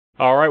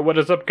Alright, what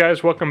is up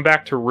guys? Welcome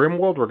back to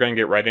Rimworld. We're going to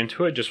get right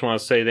into it. Just want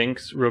to say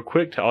thanks real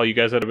quick to all you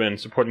guys that have been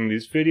supporting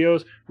these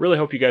videos. Really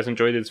hope you guys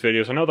enjoy these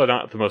videos. I know they're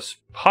not the most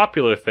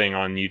popular thing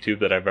on YouTube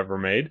that I've ever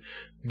made,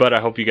 but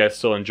I hope you guys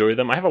still enjoy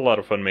them. I have a lot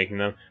of fun making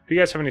them. If you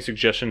guys have any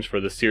suggestions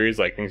for the series,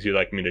 like things you'd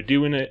like me to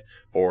do in it,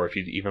 or if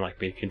you'd even like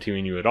me to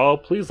continue at all,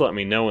 please let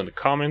me know in the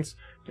comments.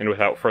 And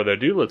without further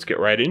ado, let's get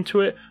right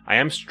into it. I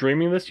am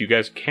streaming this. You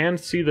guys can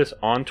see this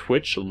on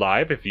Twitch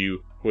live if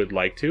you would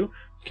like to.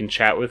 You can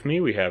chat with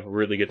me. We have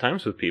really good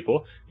times with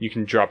people. You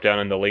can drop down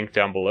in the link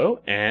down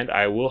below, and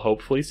I will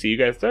hopefully see you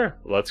guys there.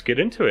 Let's get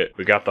into it.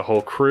 We got the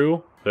whole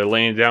crew. They're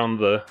laying down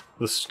the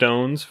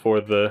stones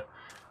for the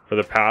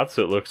path,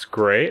 so it looks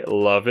great.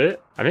 Love it.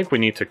 I think we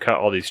need to cut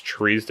all these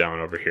trees down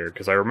over here,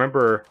 because I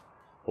remember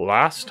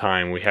last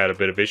time we had a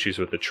bit of issues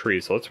with the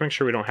trees, so let's make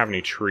sure we don't have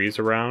any trees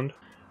around.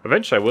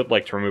 Eventually I would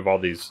like to remove all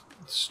these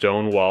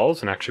stone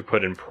walls and actually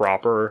put in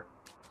proper,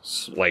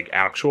 like,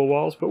 actual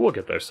walls, but we'll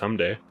get there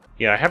someday.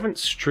 Yeah, I haven't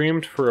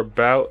streamed for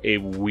about a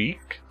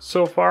week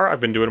so far.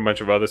 I've been doing a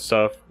bunch of other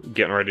stuff,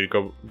 getting ready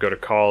to go to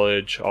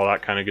college, all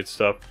that kind of good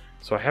stuff.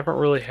 So I haven't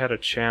really had a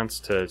chance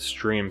to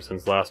stream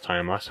since last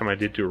time. Last time I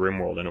did do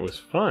Rimworld and it was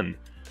fun.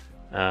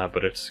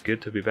 But it's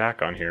good to be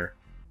back on here.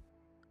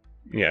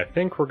 Yeah, I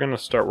think we're going to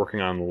start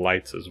working on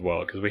lights as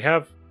well, because we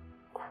have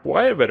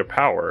quite a bit of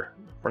power.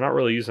 We're not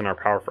really using our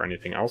power for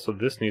anything. Also,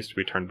 this needs to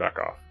be turned back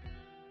off.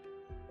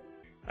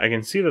 I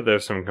can see that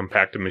there's some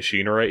compacted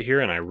machinery right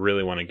here, and I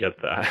really want to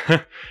get that.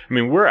 I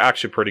mean, we're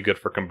actually pretty good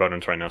for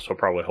components right now, so I'll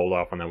probably hold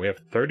off on that. We have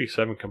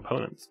 37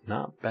 components.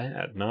 Not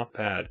bad, not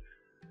bad.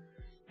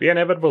 But yeah,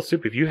 Inevitable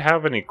Soup, if you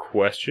have any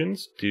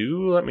questions,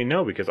 do let me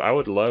know, because I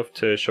would love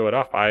to show it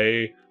off.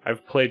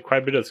 I've played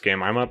quite a bit of this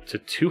game. I'm up to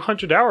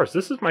 200 hours.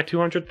 This is my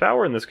 200th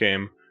hour in this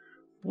game.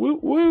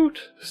 Woot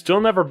woot.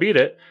 Still never beat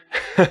it.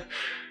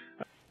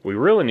 We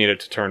really need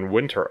it to turn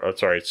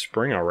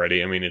spring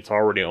already. I mean, it's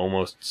already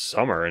almost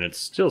summer, and it's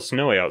still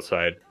snowy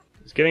outside.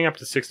 It's getting up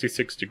to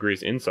 66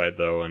 degrees inside,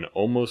 though, and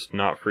almost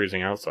not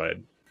freezing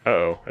outside.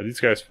 Uh-oh. Are these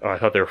guys... Oh, I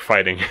thought they were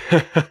fighting.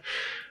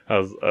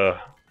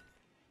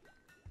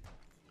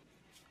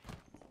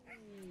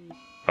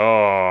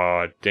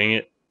 Oh, dang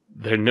it.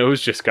 Their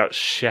nose just got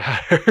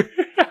shattered.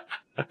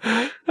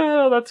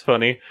 Oh, that's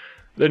funny.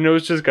 Their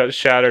nose just got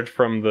shattered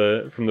from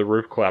the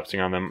roof collapsing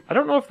on them. I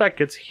don't know if that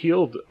gets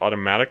healed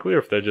automatically or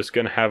if they're just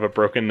going to have a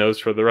broken nose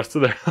for the rest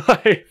of their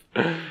life.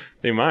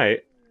 They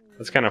might.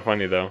 That's kind of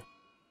funny, though.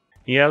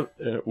 Yeah,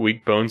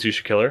 weak bones, you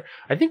should kill her.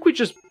 I think we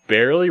just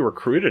barely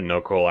recruited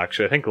Nicole,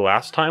 actually. I think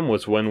last time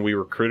was when we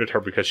recruited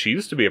her because she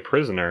used to be a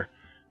prisoner,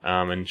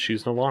 and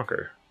she's no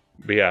longer.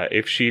 But yeah,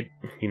 if she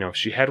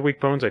had weak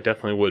bones, I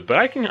definitely would. But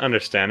I can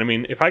understand. I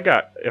mean, if I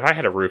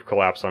had a roof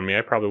collapse on me,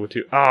 I probably would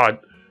too. Ah,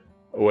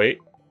 wait.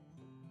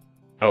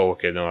 Oh,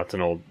 okay, no, that's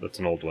an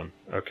old one.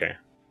 Okay.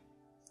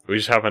 We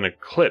just have an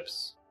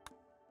eclipse.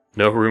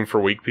 No room for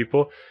weak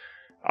people.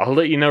 I'll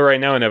let you know right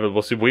now,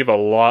 Inevitable Soup, we have a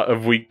lot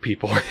of weak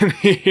people in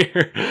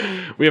here.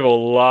 We have a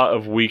lot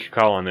of weak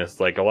colonists.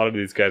 Like, a lot of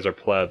these guys are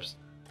plebs.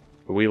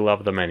 But we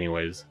love them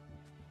anyways.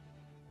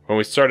 When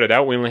we started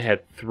out, we only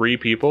had 3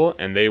 people,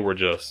 and they were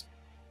just...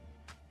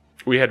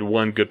 We had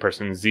one good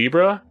person.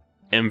 Zebra,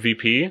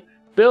 MVP.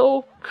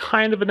 Bill,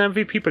 kind of an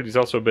MVP, but he's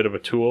also a bit of a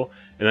tool.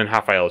 And then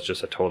Raphael is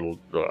just a total...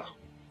 Ugh.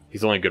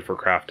 He's only good for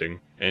crafting,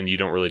 and you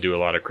don't really do a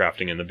lot of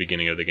crafting in the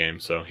beginning of the game,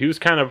 so he was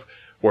kind of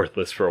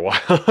worthless for a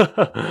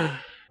while.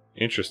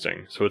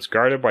 Interesting. So it's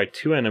guarded by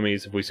 2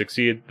 enemies. If we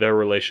succeed, their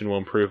relation will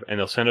improve, and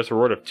they'll send us a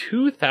reward of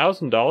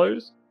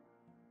 $2,000?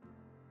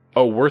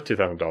 Oh, worth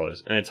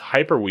 $2,000. And it's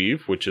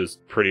Hyperweave, which is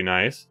pretty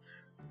nice,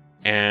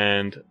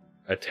 and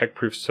a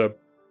tech-proof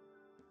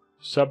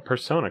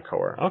sub-persona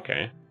core.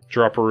 Okay.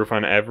 Drop a roof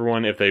on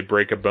everyone. If they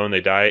break a bone,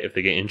 they die. If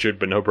they get injured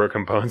but no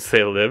broken bones,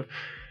 they live.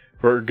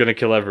 We're gonna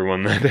kill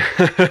everyone then.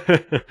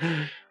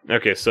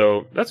 Okay,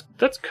 so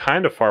that's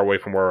kind of far away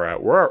from where we're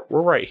at.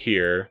 We're right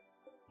here.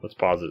 Let's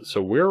pause it.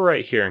 So we're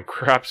right here in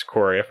Craps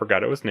Quarry. I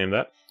forgot it was named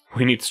that.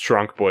 We need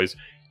Strong Boys.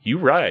 You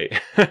right.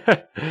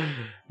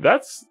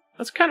 That's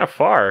kind of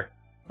far.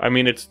 I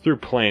mean, it's through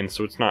plains,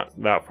 so it's not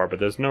that far, but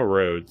there's no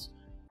roads.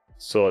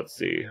 So let's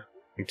see.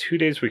 In 2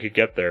 days we could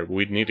get there, but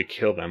we'd need to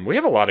kill them. We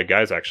have a lot of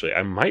guys, actually.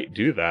 I might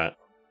do that.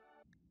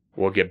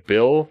 We'll get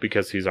Bill,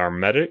 because he's our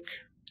medic.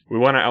 We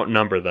want to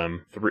outnumber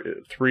them,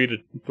 3 to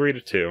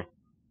 2.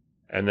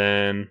 And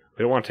then,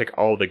 we don't want to take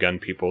all the gun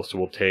people, so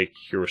we'll take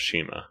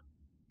Hiroshima.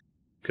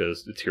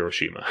 Because it's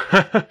Hiroshima.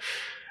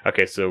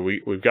 Okay, so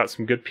we've got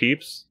some good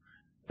peeps.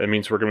 That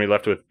means we're going to be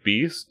left with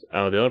Beast. The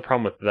only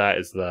problem with that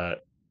is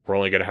that we're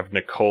only going to have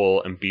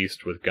Nicole and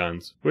Beast with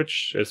guns,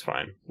 which is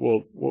fine.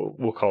 We'll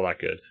call that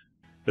good.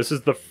 This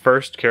is the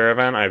first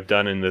caravan I've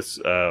done in this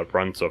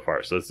run so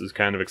far, so this is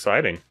kind of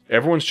exciting.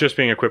 Everyone's just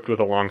being equipped with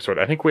a longsword.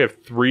 I think we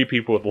have 3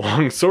 people with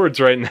long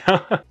swords right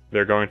now.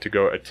 They're going to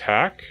go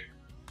attack.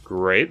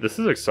 Great, this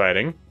is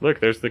exciting. Look,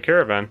 there's the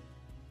caravan.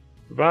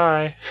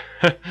 Bye.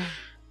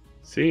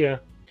 See ya.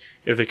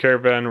 If the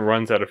caravan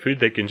runs out of food,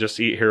 they can just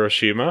eat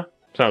Hiroshima.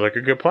 Sounds like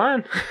a good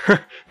plan.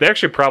 They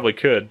actually probably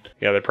could.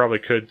 Yeah, they probably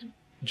could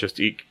Just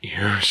eat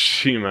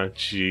Hiroshima.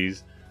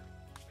 Jeez.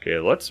 Okay,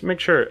 let's make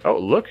sure. Oh,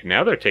 look,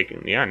 now they're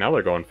taking. Yeah, now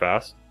they're going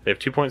fast. They have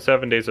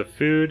 2.7 days of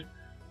food.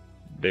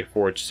 They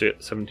forage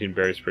 17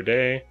 berries per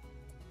day.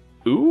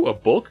 Ooh, a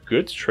bulk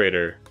goods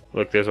trader.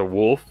 Look, there's a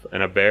wolf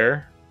and a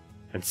bear.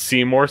 And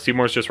Seymour.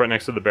 Seymour's just right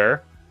next to the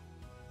bear.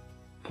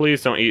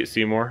 Please don't eat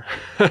Seymour.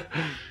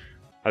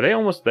 Are they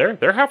almost there?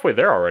 They're halfway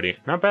there already.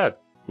 Not bad.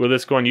 Will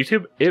this go on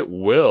YouTube? It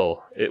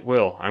will. It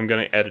will. I'm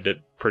going to edit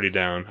it pretty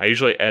down. I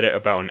usually edit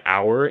about an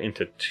hour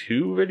into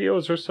 2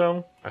 videos or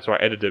so. So I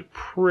edit it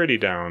pretty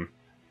down.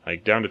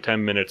 Like down to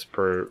 10 minutes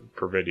per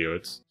video.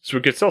 So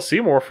we could sell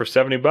Seymour for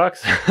 70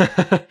 bucks.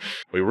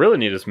 We really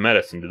need his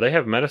medicine. Do they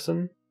have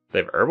medicine? They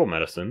have herbal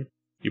medicine.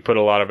 You put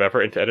a lot of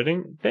effort into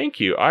editing? Thank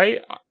you.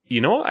 You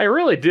know what? I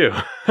really do.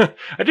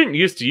 I didn't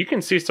used to. You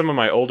can see some of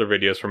my older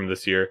videos from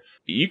this year.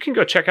 You can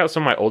go check out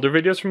some of my older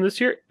videos from this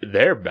year.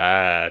 They're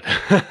bad.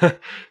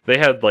 They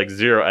had like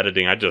 0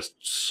 editing. I just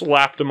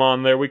slapped them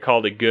on there. We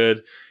called it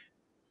good.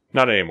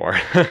 Not anymore.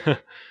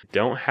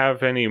 Don't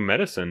have any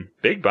medicine.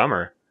 Big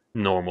bummer.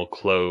 Normal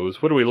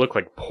clothes. What do we look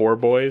like? Poor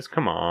boys?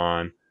 Come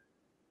on.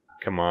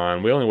 Come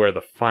on. We only wear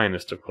the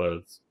finest of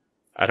clothes.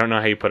 I don't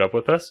know how you put up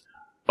with us.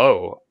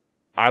 Oh,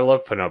 I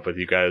love putting up with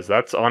you guys.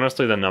 That's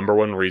honestly the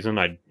 #1 reason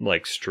I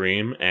like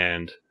stream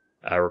and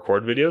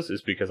record videos,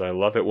 is because I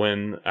love it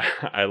when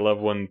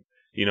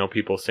you know,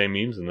 people say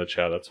memes in the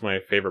chat. That's my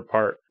favorite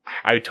part.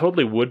 I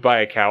totally would buy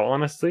a cow,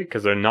 honestly,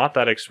 because they're not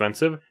that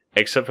expensive,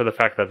 except for the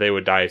fact that they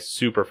would die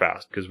super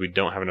fast because we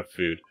don't have enough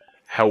food.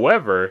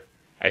 However,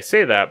 I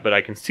say that, but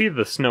I can see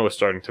the snow is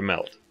starting to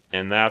melt,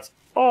 and that's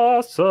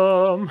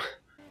awesome.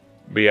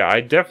 But yeah,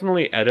 I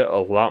definitely edit a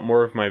lot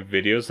more of my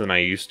videos than I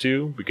used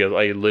to, because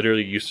I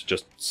literally used to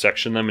just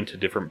section them into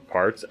different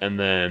parts, and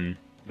then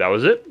that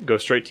was it. Go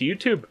straight to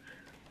YouTube.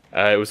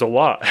 It was a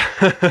lot.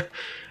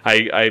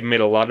 I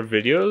made a lot of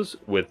videos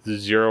with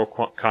 0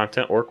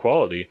 content or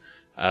quality.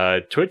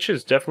 Twitch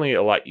is definitely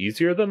a lot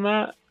easier than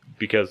that,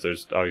 because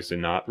there's obviously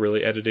not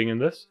really editing in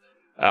this.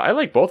 I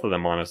like both of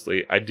them,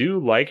 honestly. I do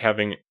like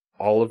having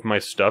all of my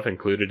stuff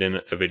included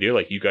in a video,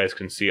 like you guys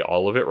can see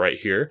all of it right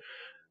here.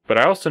 But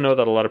I also know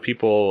that a lot of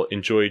people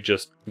enjoy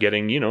just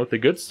getting, you know, the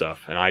good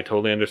stuff, and I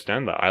totally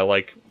understand that. I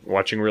like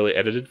watching really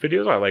edited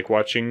videos. I like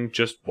watching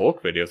just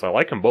bulk videos. I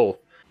like them both.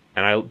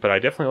 But I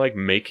definitely like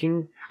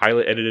making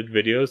highly edited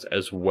videos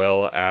as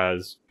well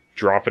as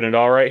dropping it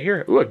all right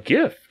here. Ooh, a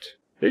gift.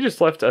 They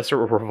just left us a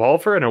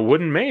revolver and a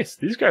wooden mace.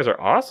 These guys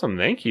are awesome.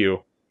 Thank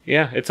you.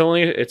 Yeah,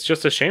 it's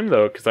just a shame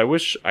though, because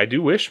I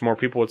do wish more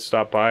people would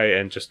stop by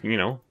and just, you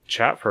know,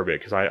 chat for a bit,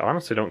 because I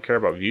honestly don't care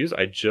about views.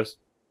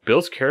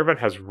 Bill's Caravan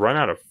has run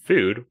out of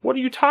food. What are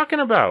you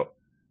talking about?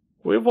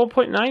 We have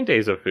 1.9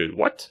 days of food.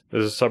 What?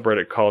 There's a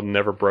subreddit called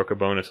Never Broke a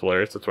Bone. It's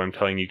hilarious. That's why I'm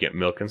telling you, get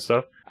milk and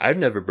stuff. I've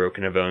never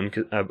broken a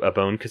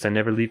bone because I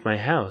never leave my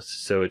house,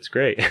 so it's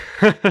great.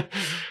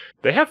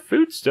 They have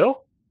food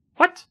still?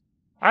 What?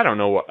 I don't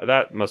know what.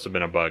 That must have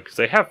been a bug, because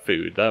they have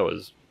food. That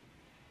was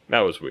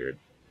weird.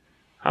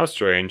 How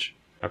strange.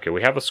 Okay,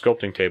 we have a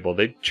sculpting table.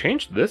 They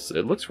changed this.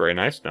 It looks very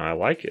nice now. I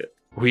like it.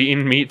 We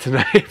eating meat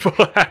tonight.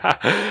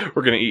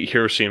 We're gonna eat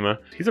Hiroshima.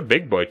 He's a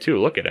big boy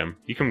too. Look at him.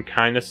 You can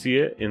kind of see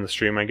it in the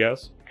stream, I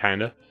guess.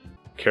 Kinda.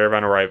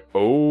 Caravan arrived.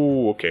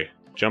 Oh, okay.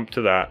 Jump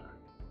to that.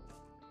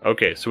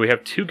 Okay, so we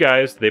have 2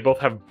 guys. They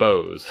both have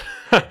bows.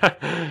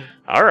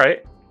 All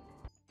right.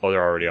 Oh,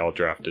 they're already all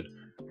drafted.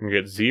 I'm gonna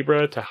get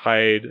Zebra to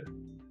hide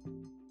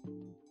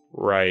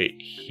right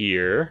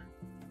here,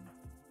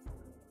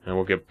 and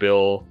we'll get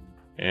Bill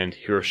and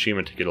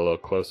Hiroshima to get a little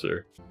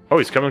closer. Oh,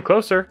 he's coming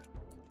closer.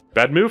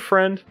 Bad move,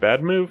 friend.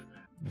 Bad move.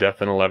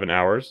 Death in 11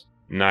 hours.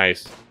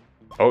 Nice.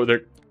 Oh,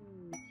 they're...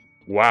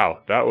 Wow,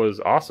 that was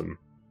awesome.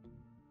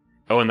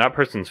 Oh, and that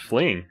person's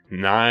fleeing.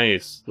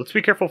 Nice. Let's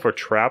be careful for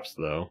traps,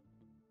 though.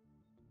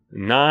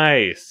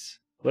 Nice.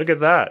 Look at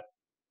that.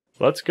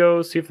 Let's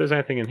go see if there's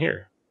anything in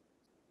here.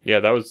 Yeah,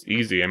 that was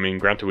easy. I mean,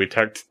 granted, we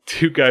attacked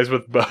 2 guys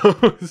with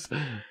bows.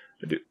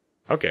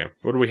 Okay,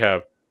 what do we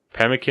have?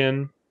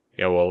 Pemmican.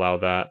 Yeah, we'll allow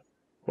that.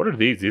 What are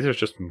these? These are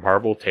just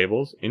marble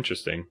tables?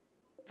 Interesting.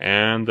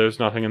 And there's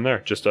nothing in there.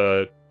 Just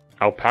a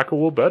alpaca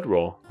wool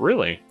bedroll.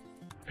 Really?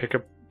 Pick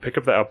up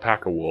the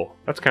alpaca wool.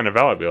 That's kind of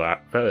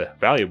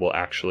valuable,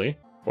 actually.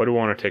 What do we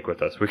want to take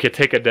with us? We could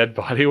take a dead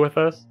body with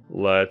us.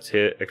 Let's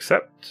hit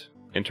accept.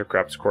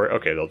 Intercraps core.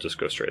 Okay, they'll just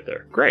go straight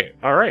there. Great.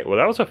 All right. Well,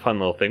 that was a fun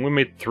little thing. We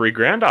made 3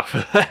 grand off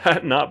of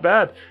that. Not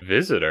bad.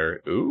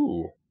 Visitor.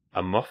 Ooh.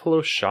 A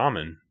Muffalo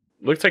Shaman.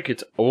 Looks like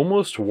it's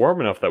almost warm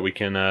enough that we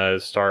can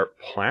start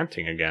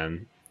planting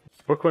again.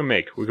 What can we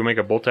make? We can make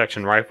a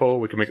bolt-action rifle.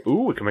 We can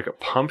make a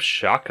pump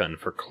shotgun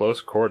for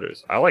close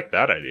quarters. I like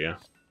that idea.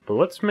 But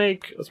let's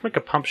make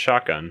a pump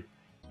shotgun.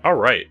 All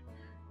right.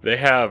 They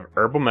have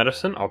herbal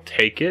medicine. I'll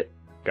take it.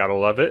 Gotta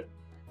love it.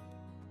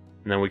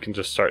 And then we can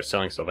just start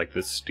selling stuff like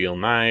this steel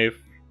knife.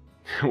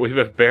 We have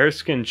a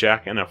bearskin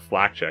jack and a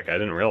flak jack. I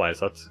didn't realize.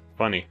 That's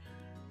funny.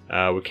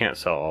 We can't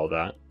sell all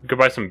that. We could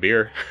buy some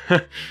beer.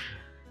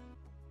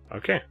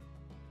 Okay.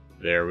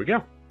 There we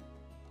go.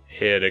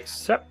 Hit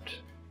accept.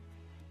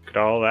 Look at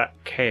all that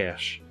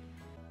cash.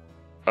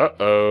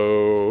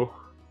 Uh-oh.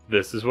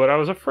 This is what I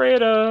was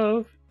afraid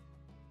of.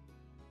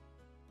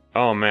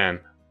 Oh man.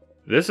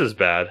 This is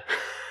bad.